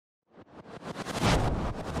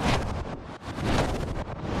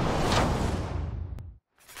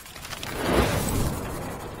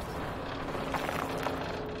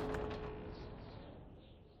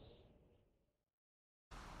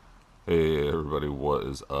Hey everybody, what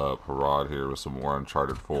is up? Horaud here with some more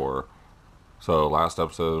Uncharted 4. So last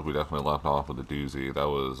episode we definitely left off with a doozy. That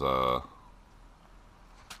was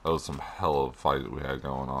some hell of a fight we had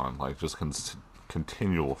going on. Like just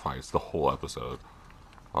continual fights the whole episode.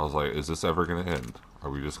 I was like, is this ever gonna end? Are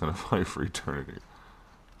we just gonna fight for eternity?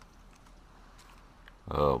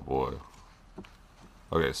 Oh boy.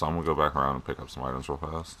 Okay, so I'm gonna go back around and pick up some items real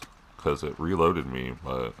fast. Because it reloaded me,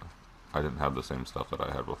 but I didn't have the same stuff that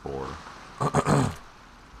I had before.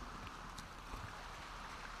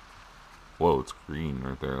 Whoa, it's green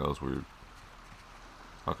right there. That was weird.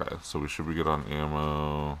 Okay, so we should be good on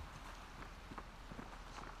ammo.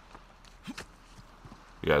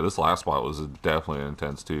 Yeah, this last spot was definitely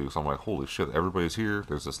intense too. Because I'm like, holy shit, everybody's here.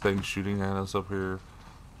 There's this thing shooting at us up here.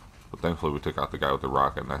 But thankfully we took out the guy with the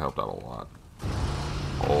rocket and that helped out a lot.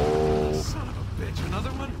 Oh. Son of a bitch, another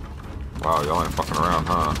one? Wow, y'all ain't fucking around,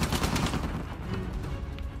 huh?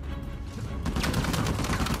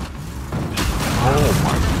 Oh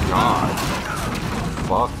my god.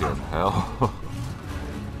 Fucking hell.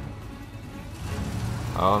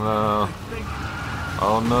 Oh no.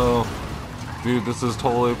 Oh no. Dude, this is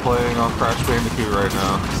totally playing on Crash Bandicoot right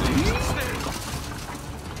now.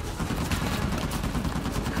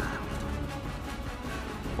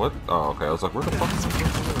 What? Oh, okay. I was like, where the fuck?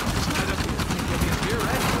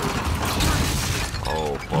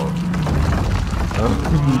 Oh, fuck.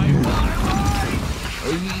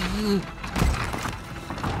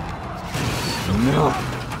 No.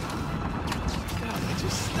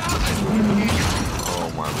 Oh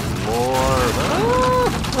my lord.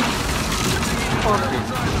 Fucking.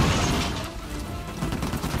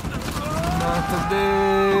 Not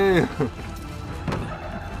today.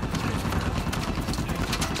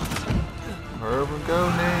 Hurry up and go,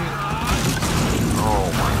 Nate. Oh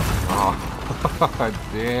my god.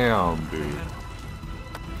 Damn, dude.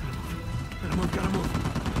 Gotta move.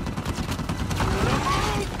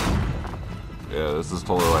 Yeah, this is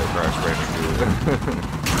totally like Crash Bandicoot.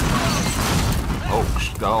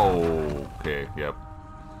 Oh, okay, yep.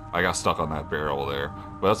 I got stuck on that barrel there.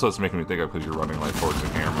 But that's what's making me think of because you're running like towards the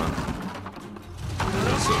camera.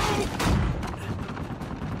 That's so cool.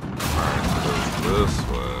 Alright, so this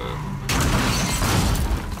way.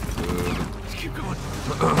 Good. Let's keep going.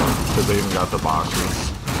 Because they even got the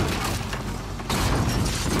boxes.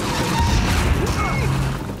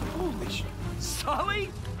 Holy shit. Sully?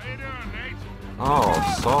 How you doing, Nate? Oh,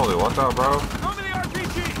 Sully, watch out, bro. Throw me the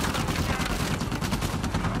RPG!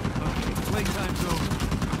 Okay, playtime's over.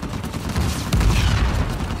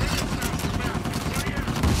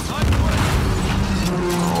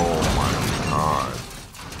 Oh my god.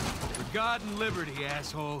 For God and liberty,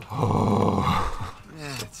 asshole. Oh.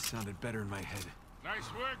 Yeah, that sounded better in my head. Nice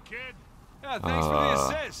work, kid. Yeah, thanks for the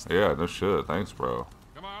assist. Yeah, no shit. Thanks, bro.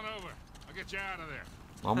 Come on over. I'll get you out of there.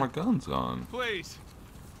 Oh, my gun's gone. Please.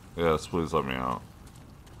 Yes, please let me out.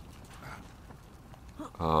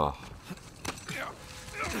 The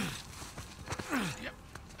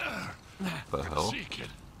hell? See, kid.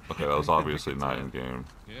 Okay, that was obviously not in game.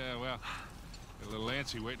 Yeah, well, got a little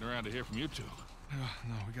antsy waiting around to hear from you two.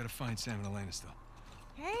 No, we gotta find Sam and Elena still.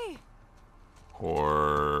 Hey,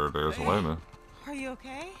 Or there's Elena. are you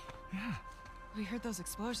okay? Yeah. We heard those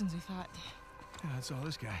explosions, we thought. Yeah, that's all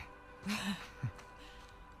this guy.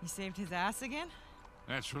 You saved his ass again?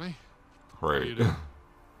 Naturally. How you Right. doing?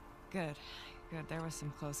 Good. Good. There was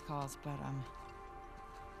some close calls, but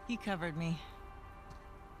he covered me.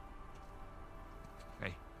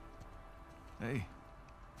 Hey. Hey,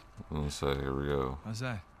 Let's say, here we go. how's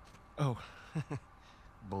that? Oh,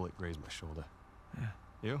 bullet grazed my shoulder. Yeah.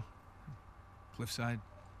 You? Cliffside,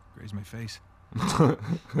 grazed my face. So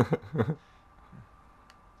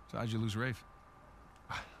how'd you lose Rafe?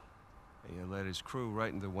 He led his crew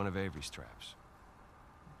right into one of Avery's traps.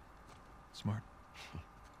 Smart.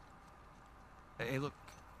 Hey, look.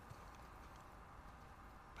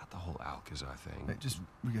 About the whole Alcazar thing. Hey,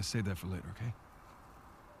 we gotta save that for later, okay?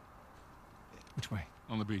 Which way?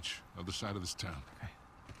 On the beach, other side of this town. Okay.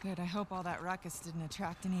 Good. I hope all that ruckus didn't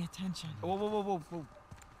attract any attention. Whoa.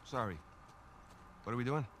 Sorry. What are we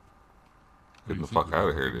doing? What do Get you the think fuck we're out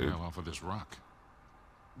of gonna here, do dude. now off of this rock.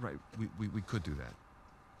 Right, we could do that.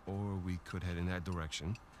 Or we could head in that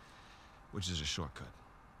direction, which is a shortcut.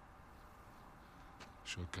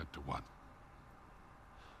 Shortcut to what?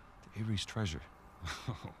 To Avery's treasure.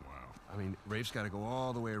 Oh, wow. I mean, Rafe's got to go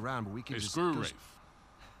all the way around, but we can Hey, just... screw go Rafe.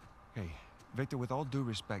 Hey, Victor, with all due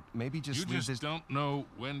respect, maybe just You leave just this... don't know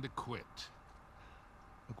when to quit.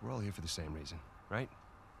 Look, we're all here for the same reason, right?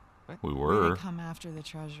 We We were. didn't come after the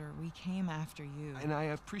treasure. We came after you. And I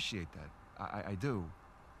appreciate that. I do.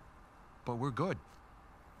 But we're good.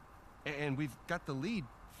 And we've got the lead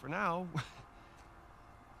for now.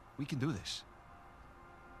 We can do this.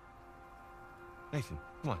 Nathan,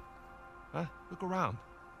 come on. Huh? Look around.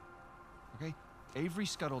 Okay? Avery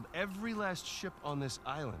scuttled every last ship on this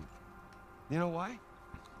island. You know why?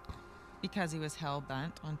 Because he was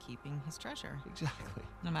hell-bent on keeping his treasure. Exactly.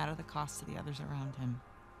 No matter the cost to the others around him.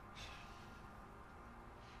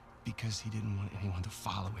 Because he didn't want anyone to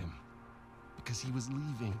follow him. Because he was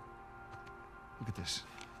leaving. Look at this.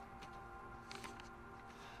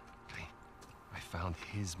 Okay, I found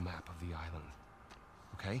his map of the island.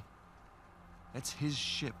 Okay? That's his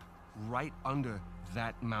ship right under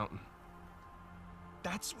that mountain.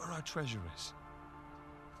 That's where our treasure is.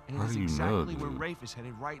 And How it is do you know, exactly where dude? Rafe is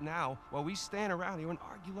headed right now while we stand around here and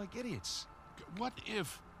argue like idiots. What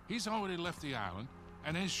if he's already left the island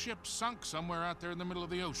and his ship sunk somewhere out there in the middle of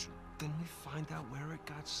the ocean? Then we find out where it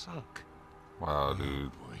got sunk. Wow,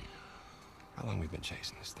 dude. Boy. How long we been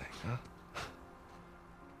chasing this thing, huh?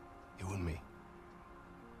 You and me.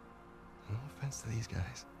 No offense to these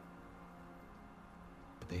guys.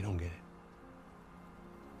 But they don't get it.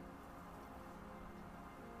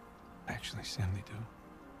 Actually, Sam, they do.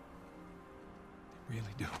 They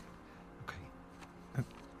really do. Okay.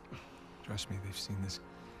 Trust me, they've seen this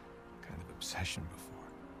kind of obsession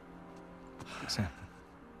before. Sam,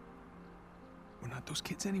 we're not those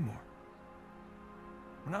kids anymore.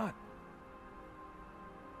 We're not.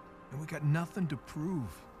 And we got nothing to prove.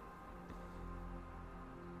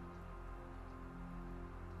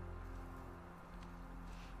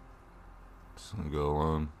 Just gonna go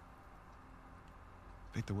alone.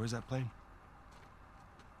 Victor, where's that plane?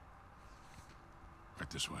 Right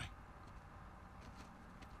this way.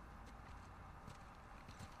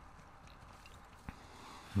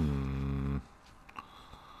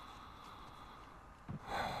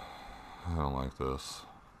 I don't like this.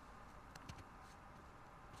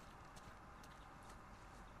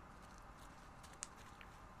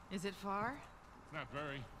 Is it far? Not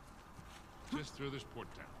very. Just through this port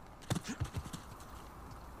town.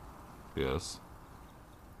 Yes.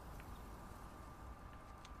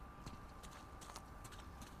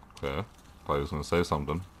 Okay. Thought he was gonna say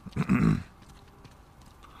something.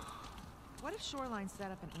 What if Shoreline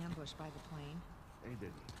set up an ambush by the plane? They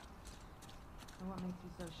didn't. And what makes you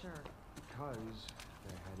so sure? Because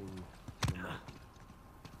they're heading to the mountain.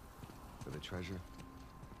 For the treasure.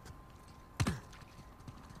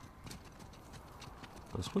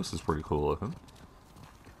 This place is pretty cool looking.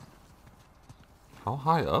 How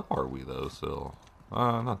high up are we though still?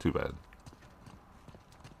 Not too bad.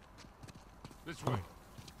 This way.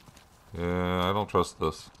 Yeah, I don't trust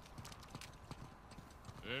this.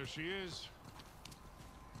 There she is.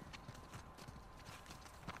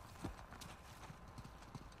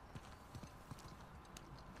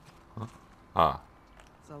 Ah,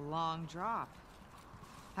 It's a long drop.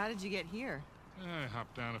 How did you get here? I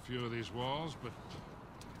hopped down a few of these walls, but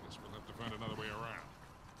I guess we'll have to find another way around.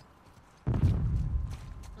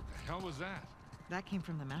 What the hell was that? That came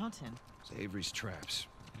from the mountain. It's Avery's traps.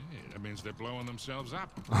 Hey, that means they're blowing themselves up.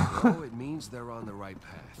 No, it means they're on the right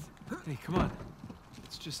path. Hey, come on.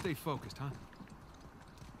 Let's just stay focused, huh?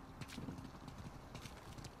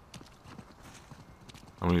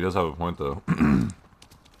 I mean he does have a point though.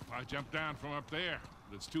 I jumped down from up there,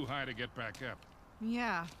 but it's too high to get back up.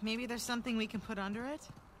 Yeah, maybe there's something we can put under it?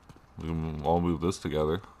 We can all move this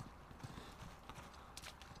together.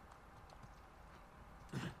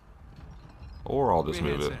 Or I'll just Give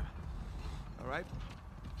me a move hand, it. Sam. All right?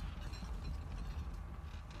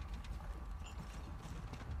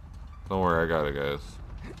 Don't worry, I got it, guys.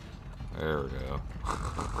 There we go.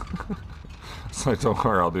 It's like, don't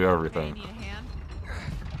worry, I'll do Hey, everything. need a hand?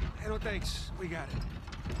 Hey, no thanks. We got it.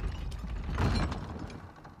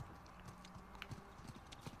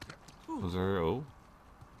 Was there? Oh.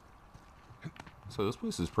 So this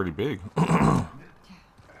place is pretty big. I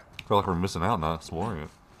feel like we're missing out not exploring it.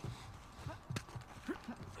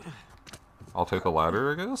 I'll take the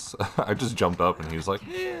ladder, I guess. I just jumped up and he's like,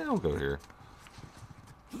 yeah, I'll go here.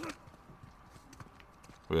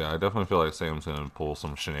 But yeah, I definitely feel like Sam's gonna pull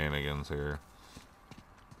some shenanigans here.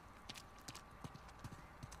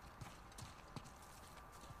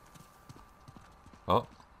 Oh.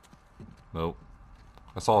 Nope.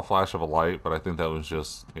 I saw a flash of a light, but I think that was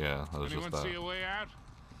just, yeah, that was Anyone just see that. a way out?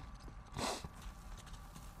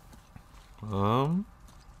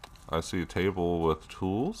 I see a table with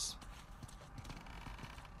tools.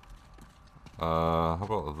 How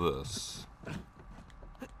about this?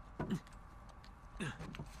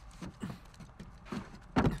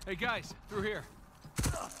 Hey, guys, through here.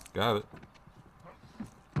 Got it.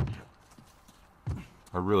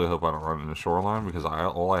 I really hope I don't run into shoreline because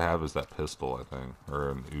all I have is that pistol, I think, or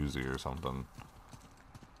an Uzi or something.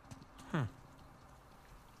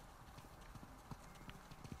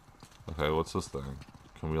 Okay, what's this thing?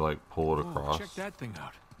 Can we like pull it across? Check that thing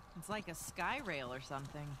out. It's like a sky rail or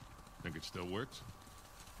something. Think it still works?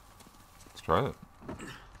 Let's try it.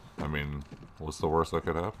 I mean, what's the worst that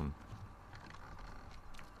could happen?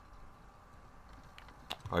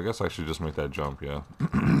 I guess I should just make that jump, yeah.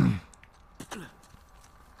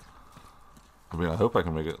 I mean, I hope I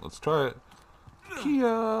can make it. Let's try it. Kia!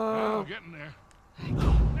 Oh, getting there.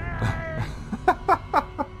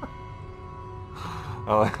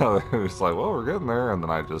 I like how they're just like, well, we're getting there, and then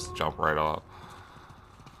I just jump right off.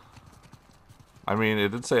 I mean, it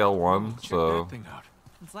did say L1, Check so... that thing out.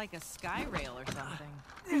 It's like a sky rail or something.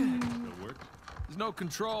 Still works? There's no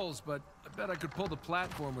controls, but I bet I could pull the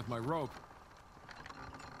platform with my rope.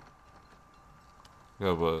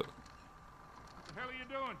 Yeah, but... What the hell are you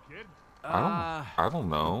doing, kid? I don't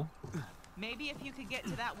know. Maybe if you could get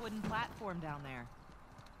to that wooden platform down there.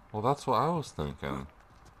 Well, that's what I was thinking.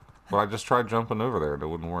 But I just tried jumping over there and it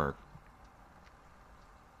wouldn't work.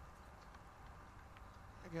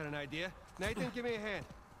 I got an idea. Nathan, give me a hand.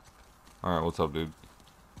 Alright, what's up, dude?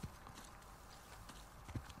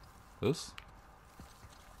 This?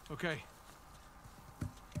 Okay.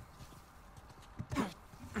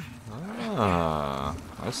 Ah,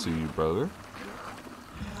 I see you, brother.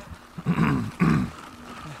 I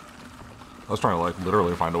was trying to, like,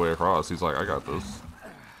 literally find a way across. He's like, I got this.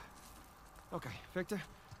 Okay, Victor,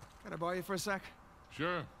 can I borrow you for a sec?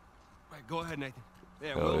 Sure. Right, go ahead, Nathan.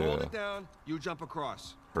 Yeah, Hell we'll hold yeah. it down. You jump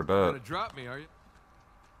across. For Gonna that. drop me, are you?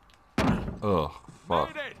 Ugh,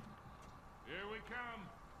 fuck. Made it! Here we come.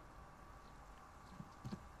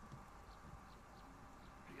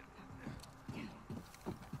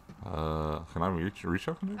 Can I reach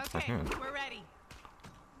up and do? I Okay, can. we're ready.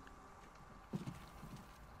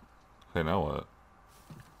 Okay, now what?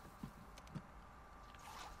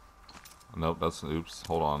 Nope, that's oops.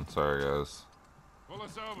 Hold on, sorry guys. Pull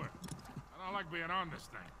us over. I don't like being on this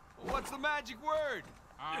thing. What's the magic word?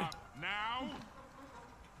 Now?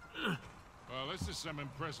 Well, this is some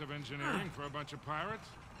impressive engineering for a bunch of pirates.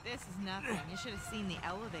 This is nothing. You should have seen the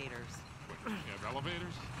elevators. You have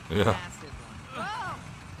elevators? Yeah. Massive one. Whoa!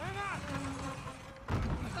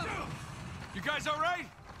 You guys all right?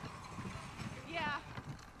 Yeah.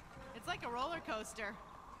 It's like a roller coaster.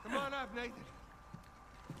 Come on up, Nathan.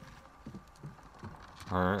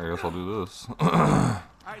 Alright, I guess I'll do this. All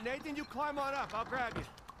right, Nathan, you climb on up. I'll grab you.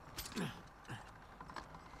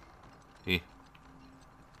 Hey.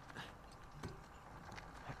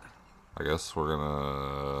 I guess we're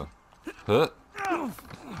gonna hit.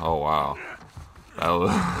 Oh wow. That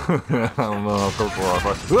was I don't know how comfortable I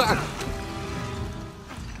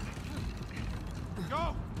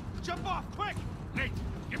Go! Jump off, quick! Nate,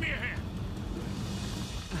 give me a hand.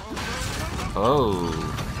 Oh.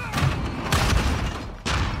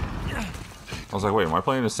 I was like, wait, am I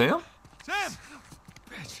playing as Sam? Sam!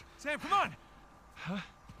 Bitch. Sam, come on! Huh? All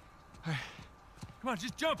right. Come on,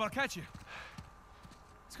 just jump, I'll catch you.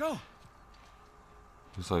 Let's go.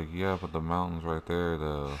 He's like, yeah, but the mountain's right there,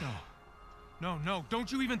 though. No,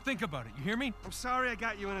 don't you even think about it, you hear me? I'm sorry I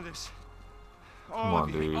got you into this. Come All on,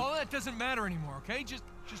 of you. dude. All that doesn't matter anymore, okay? Just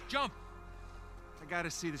jump. I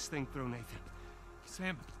gotta see this thing through, Nathan.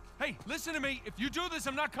 Sam, hey, listen to me. If you do this,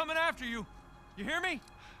 I'm not coming after you. You hear me?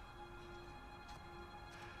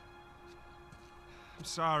 I'm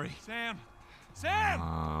sorry. Sam! Sam!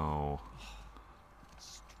 Oh.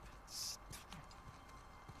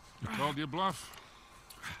 You called your bluff?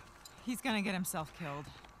 He's gonna get himself killed.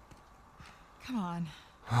 Come on.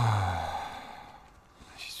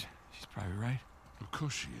 She's probably right. Of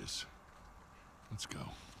course she is. Let's go.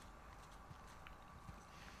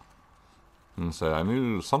 And say I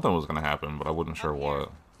knew something was gonna happen, but I wasn't sure Up here.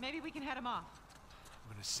 what. Maybe we can head him off.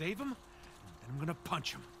 I'm gonna save him, and then I'm gonna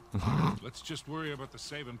punch him. Let's just worry about the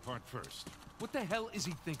saving part first. What the hell is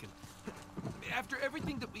he thinking? After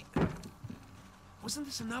everything that we... Wasn't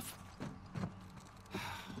this enough?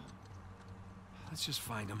 Let's just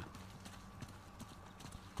find him.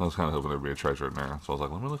 I was kind of hoping there'd be a treasure in there, so I was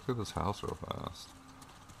like, let me look at this house real fast.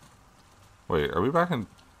 Wait, are we back in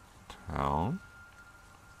town?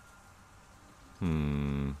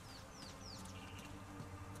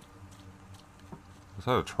 Is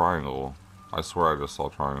that a triangle? I swear I just saw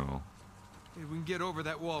a triangle. Hey, we can get over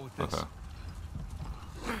that wall with this. Okay.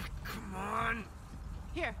 Come on.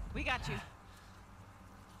 Here, we got you.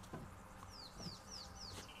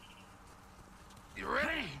 You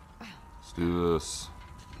ready? Let's do this.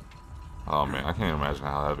 Oh man, I can't imagine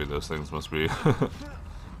how heavy those things must be.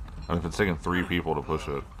 I mean, if it's taking 3 people to push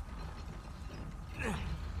it.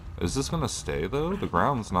 Is this gonna stay, though? The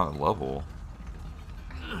ground's not level.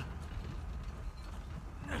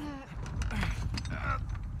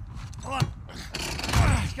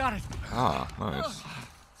 Got it. Ah, nice.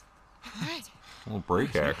 Alright. A little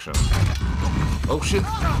break action. Oh, shit!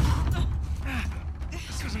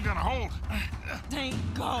 This isn't gonna hold. Tank,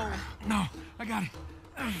 go. No, I got it.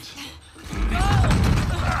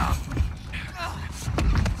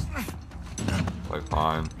 Like,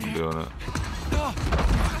 fine. I'm doing it.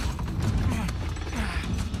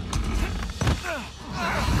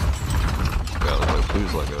 Yeah, like,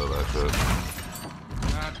 please let go of that shit.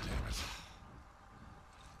 God damn it.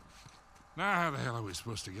 Now how the hell are we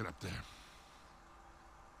supposed to get up there?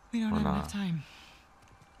 We don't Or have not. enough time.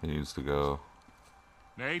 He needs to go.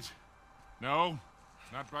 Nate? No,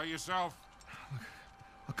 not by yourself.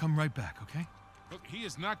 I'll come right back, okay? Look, he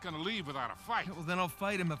is not gonna leave without a fight. Yeah, well, then I'll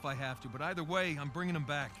fight him if I have to, but either way, I'm bringing him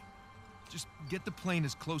back. Just get the plane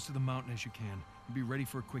as close to the mountain as you can, and be ready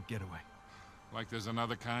for a quick getaway. Like there's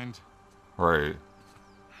another kind? Right.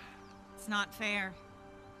 It's not fair.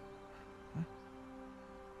 Huh?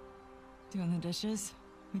 Doing the dishes.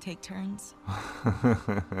 We take turns.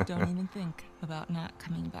 Don't even think about not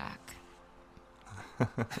coming back. I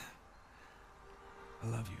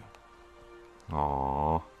love you.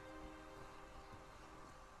 Aww.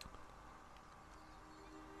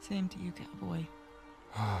 Same to you, cowboy.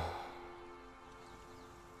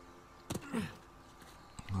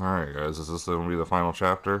 Alright, guys. Is this going to be the final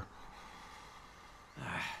chapter?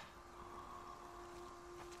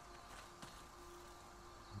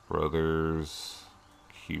 Brothers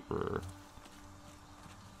Keeper.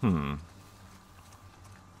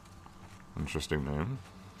 Interesting name.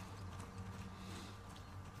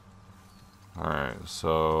 Alright,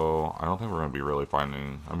 so I don't think we're going to be really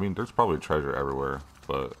finding... I mean, there's probably treasure everywhere,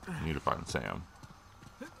 but we need to find Sam.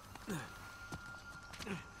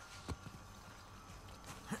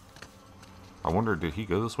 I wonder, did he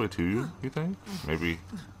go this way too, you think? Maybe.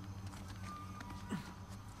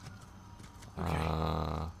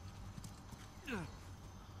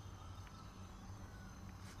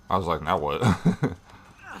 I was like, now what?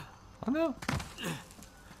 I know.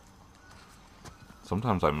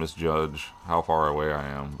 Sometimes I misjudge how far away I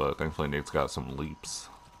am, but thankfully Nate's got some leaps.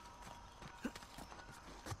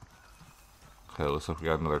 Okay, looks like we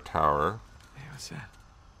got another tower. Hey, what's that?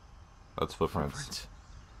 That's footprints.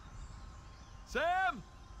 Sam!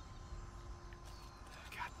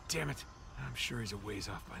 God damn it. I'm sure he's a ways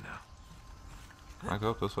off by now. Can I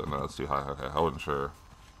go up this way? No, that's too high. Okay, I wasn't sure.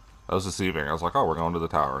 That was deceiving. I was like, oh, we're going to the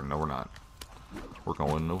tower. No, we're not. We're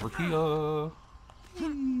going over here.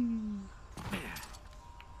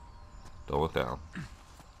 Double it down.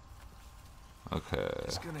 Okay.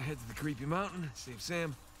 Just gonna head to the creepy mountain, save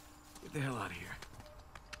Sam, get the hell out of here.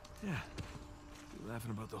 Yeah. Be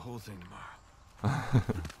laughing about the whole thing tomorrow.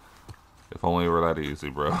 If only it were that easy,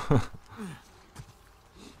 bro.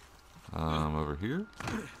 Over here?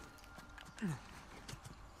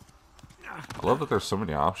 I love that there's so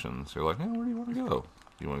many options. You're like, hey, where do you want to go?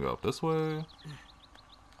 You want to go up this way?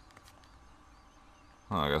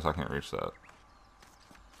 Oh, I guess I can't reach that.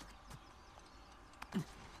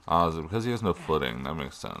 Is it because he has no footing? That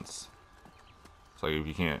makes sense. It's like if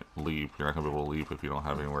you can't leap, you're not going to be able to leap if you don't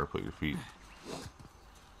have anywhere to put your feet.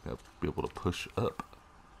 You have to be able to push up.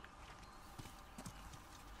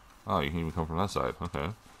 Oh, you can even come from that side.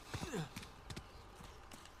 Okay.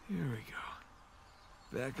 Here we go.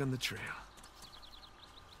 Back on the trail.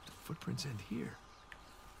 The footprints end here.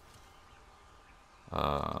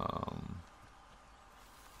 Come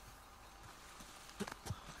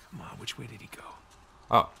on, which way did he go?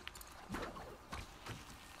 Oh.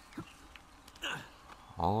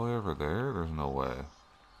 All the way over there? There's no way.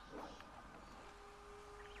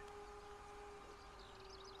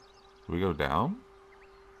 Do we go down?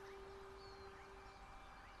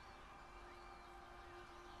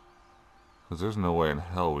 Because there's no way in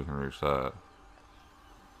hell we can reach that.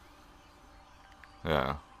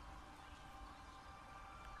 Yeah.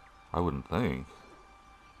 I wouldn't think.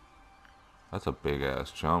 That's a big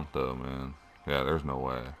ass jump though, man. Yeah, there's no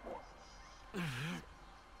way.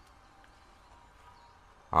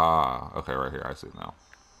 Ah, okay, right here. I see it now.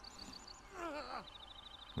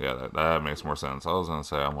 Yeah, that makes more sense. I was gonna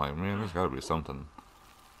say, I'm like, man, there's gotta be something.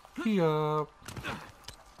 Yup.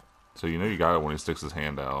 So you know you got it when he sticks his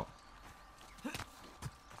hand out.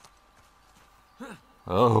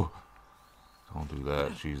 Oh. Don't do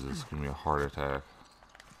that. Jesus, give me a heart attack.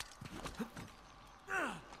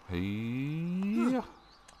 Hey.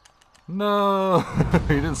 No.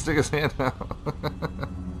 He didn't stick his hand out.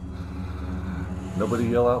 Nobody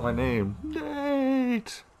yell out my name.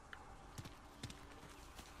 Nate!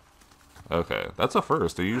 Okay, that's a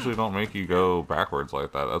first. They usually don't make you go backwards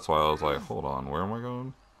like that. That's why I was like, hold on, where am I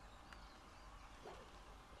going?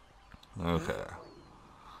 Okay.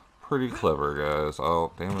 Pretty clever, guys.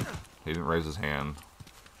 Oh, damn it. He didn't raise his hand.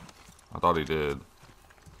 I thought he did.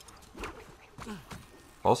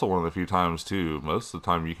 Also, one of the few times, too, most of the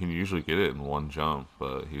time you can usually get it in one jump,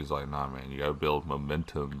 but he's like, nah, man, you gotta build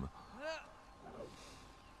momentum.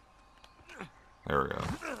 There we go.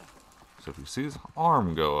 So if you see his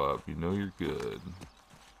arm go up, you know you're good.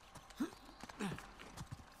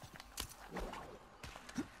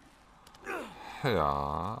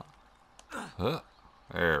 Yeah. Huh.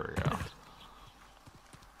 There we go.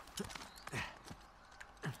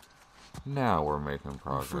 Now we're making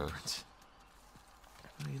progress. Footprints.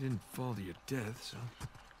 Well, you didn't fall to your death, so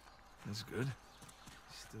that's good.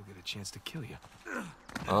 Still get a chance to kill you.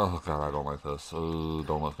 Oh god, I don't like this. Oh,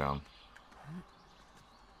 don't look down.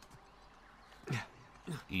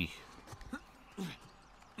 Eek.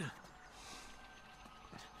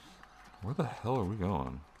 Where the hell are we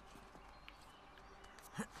going?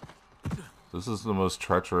 This is the most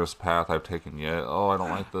treacherous path I've taken yet. Oh, I don't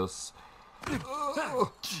like this.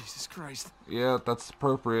 Oh, Jesus Christ. Yeah, that's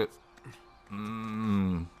appropriate.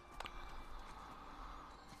 Oh,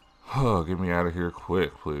 get me out of here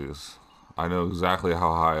quick, please. I know exactly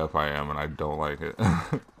how high up I am, and I don't like it.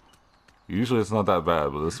 Usually it's not that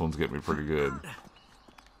bad, but this one's getting me pretty good.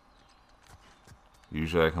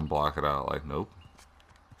 Usually I can block it out. Like, nope.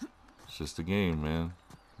 It's just a game, man.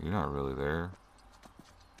 You're not really there.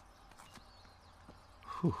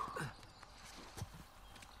 Whew.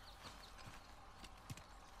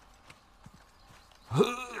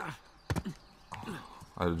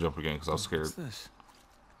 I had to jump again because I was scared. What's this?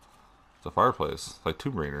 It's a fireplace. Like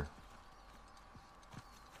Tomb Raider.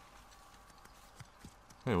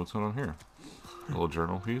 Hey, what's going on here? A little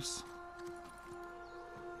journal piece.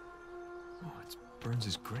 Oh, it's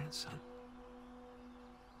Burns' grandson.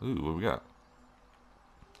 Ooh, what we got?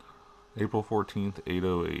 April 14th,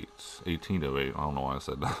 808. 1808. I don't know why I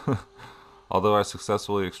said that. Although I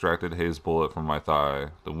successfully extracted Hayes' bullet from my thigh,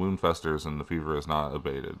 the wound festers and the fever is not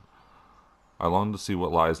abated. I long to see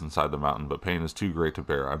what lies inside the mountain, but pain is too great to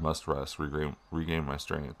bear. I must rest, regain my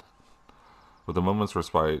strength. With a moment's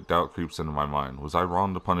respite, doubt creeps into my mind. Was I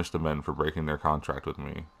wrong to punish the men for breaking their contract with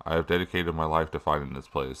me? I have dedicated my life to finding this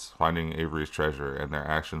place, finding Avery's treasure, and their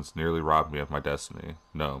actions nearly robbed me of my destiny.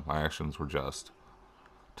 No, my actions were just.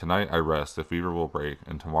 Tonight I rest, the fever will break,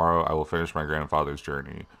 and tomorrow I will finish my grandfather's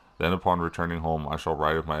journey. Then upon returning home, I shall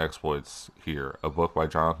write of my exploits here, a book by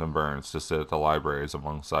Jonathan Burns to sit at the libraries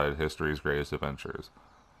alongside history's greatest adventures.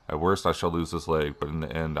 At worst I shall lose this leg, but in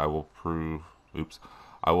the end I will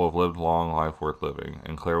I will have lived a long life worth living,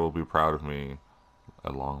 and Claire will be proud of me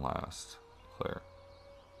at long last. Claire.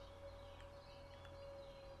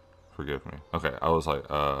 Forgive me. Okay, I was like,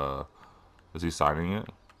 is he signing it?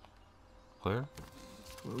 Claire?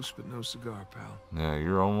 Close but no cigar, pal. Yeah,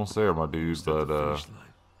 you're almost there, my dude, Just at but, the finish line.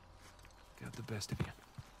 Got the best of you.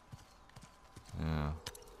 yeah.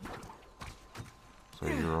 So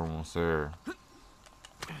you're almost there.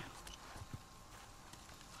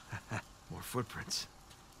 More footprints.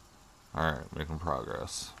 Alright, making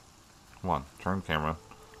progress. Come on, turn camera.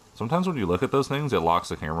 Sometimes when you look at those things, it locks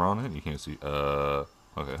the camera on it, and you can't see,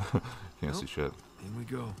 okay. Can't see shit. In we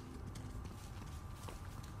go.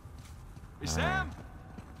 Hey, All Sam! right.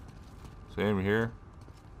 Sam, you here?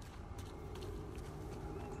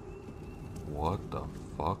 What the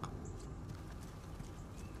fuck?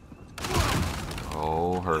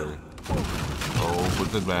 Oh, hurry. Oh,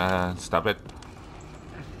 put the man. Stop it.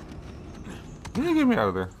 You get me out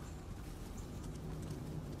of there.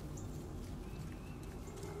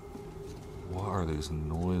 What are these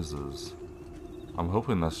noises? I'm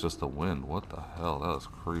hoping that's just the wind. What the hell? That was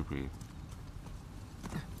creepy.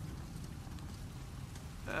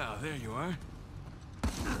 Oh, there you are.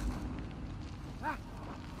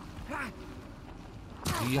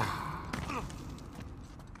 Yeah.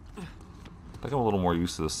 I think I'm a little more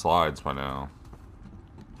used to the slides by now.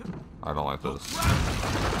 I don't like this.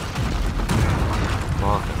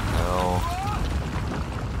 Fucking hell.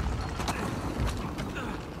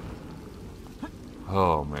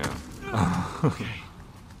 Oh, man.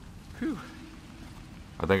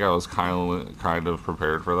 I think I was kind of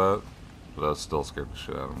prepared for that, but that still scared the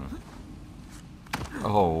shit out of me.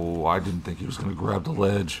 Oh, I didn't think he was going to grab the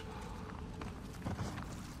ledge.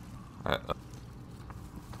 The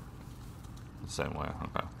same way,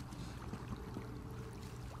 okay.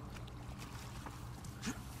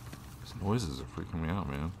 These noises are freaking me out,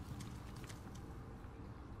 man.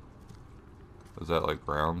 Is that like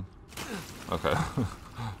ground? Okay.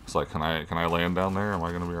 It's like, can I land down there? Am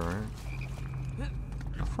I gonna be alright?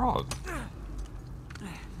 A frog.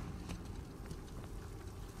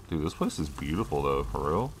 Dude, this place is beautiful though, for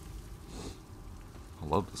real. I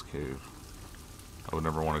love this cave. I would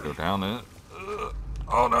never want to go down it.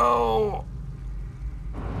 Oh no!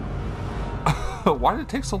 Why did it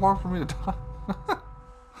take so long for me to die?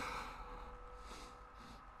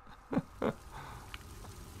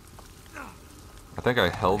 I think I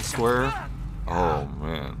held square. Oh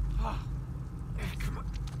man. Come on.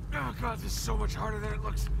 Oh god, this is so much harder than it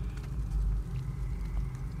looks.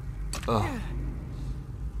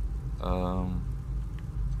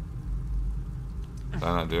 Did I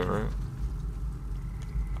not do it right?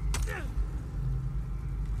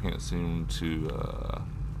 Can't seem to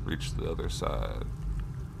reach the other side.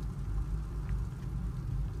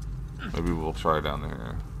 Maybe we'll try down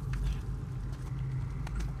there.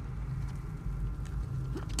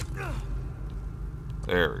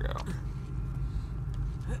 There we go.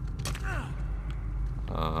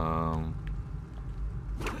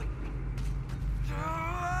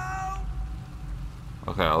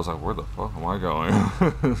 Okay, I was like, where the fuck am I going?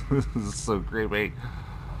 This is so creepy.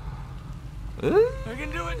 I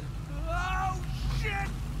can do it. Oh shit!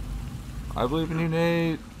 I believe in you,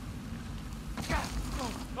 Nate.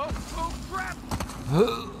 Oh crap!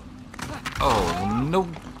 Oh no!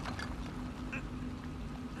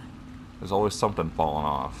 There's always something falling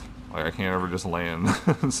off. Like I can't ever just land.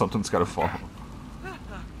 Something's gotta fall.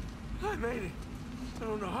 I made it. I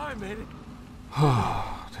don't know how I made it.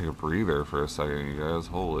 Take a breather for a second, you guys.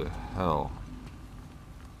 Holy hell.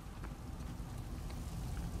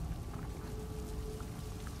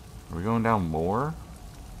 Are we going down more?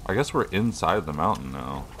 I guess we're inside the mountain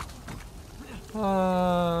now.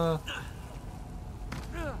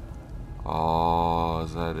 Oh,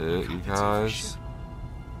 is that it, you guys?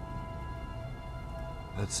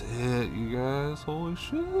 That's it, you guys. Holy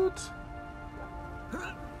shit.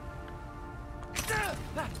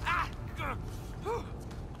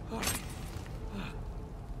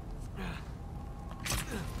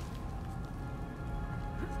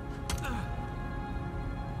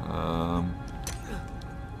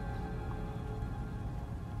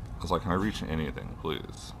 I was like, can I reach anything,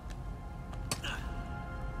 please?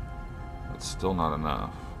 It's still not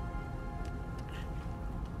enough.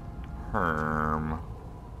 Herm.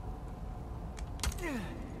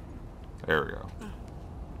 There we go.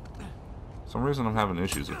 For some reason I'm having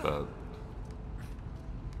issues with that.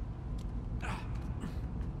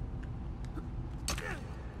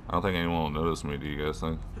 I don't think anyone will notice me, do you guys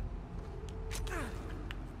think?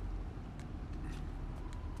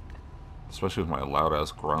 Especially with my loud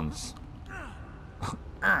ass grunts.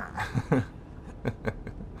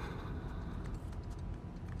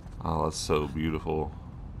 Oh, that's so beautiful.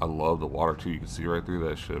 I love the water too. You can see right through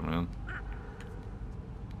that shit, man.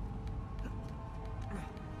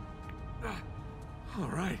 All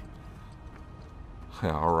right.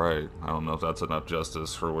 Yeah, alright. I don't know if that's enough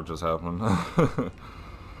justice for what just happened.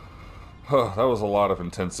 Oh, that was a lot of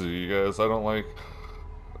intensity, you guys. I don't like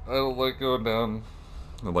going down.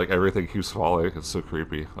 Like everything keeps falling. It's so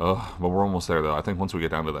creepy. Oh, but we're almost there though. I think once we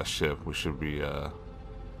get down to that ship, we should be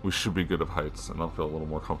good of heights, and I'll feel a little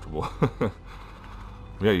more comfortable.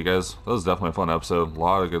 Yeah, you guys, that was definitely a fun episode. A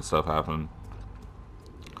lot of good stuff happened.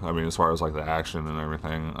 I mean, as far as like the action and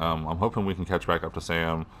everything. I'm hoping we can catch back up to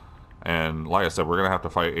Sam. And like I said, we're gonna have to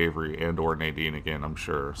fight Avery and or Nadine again, I'm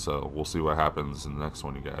sure. So we'll see what happens in the next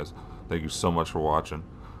one, you guys. Thank you so much for watching.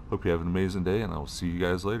 Hope you have an amazing day, and I will see you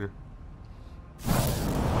guys later.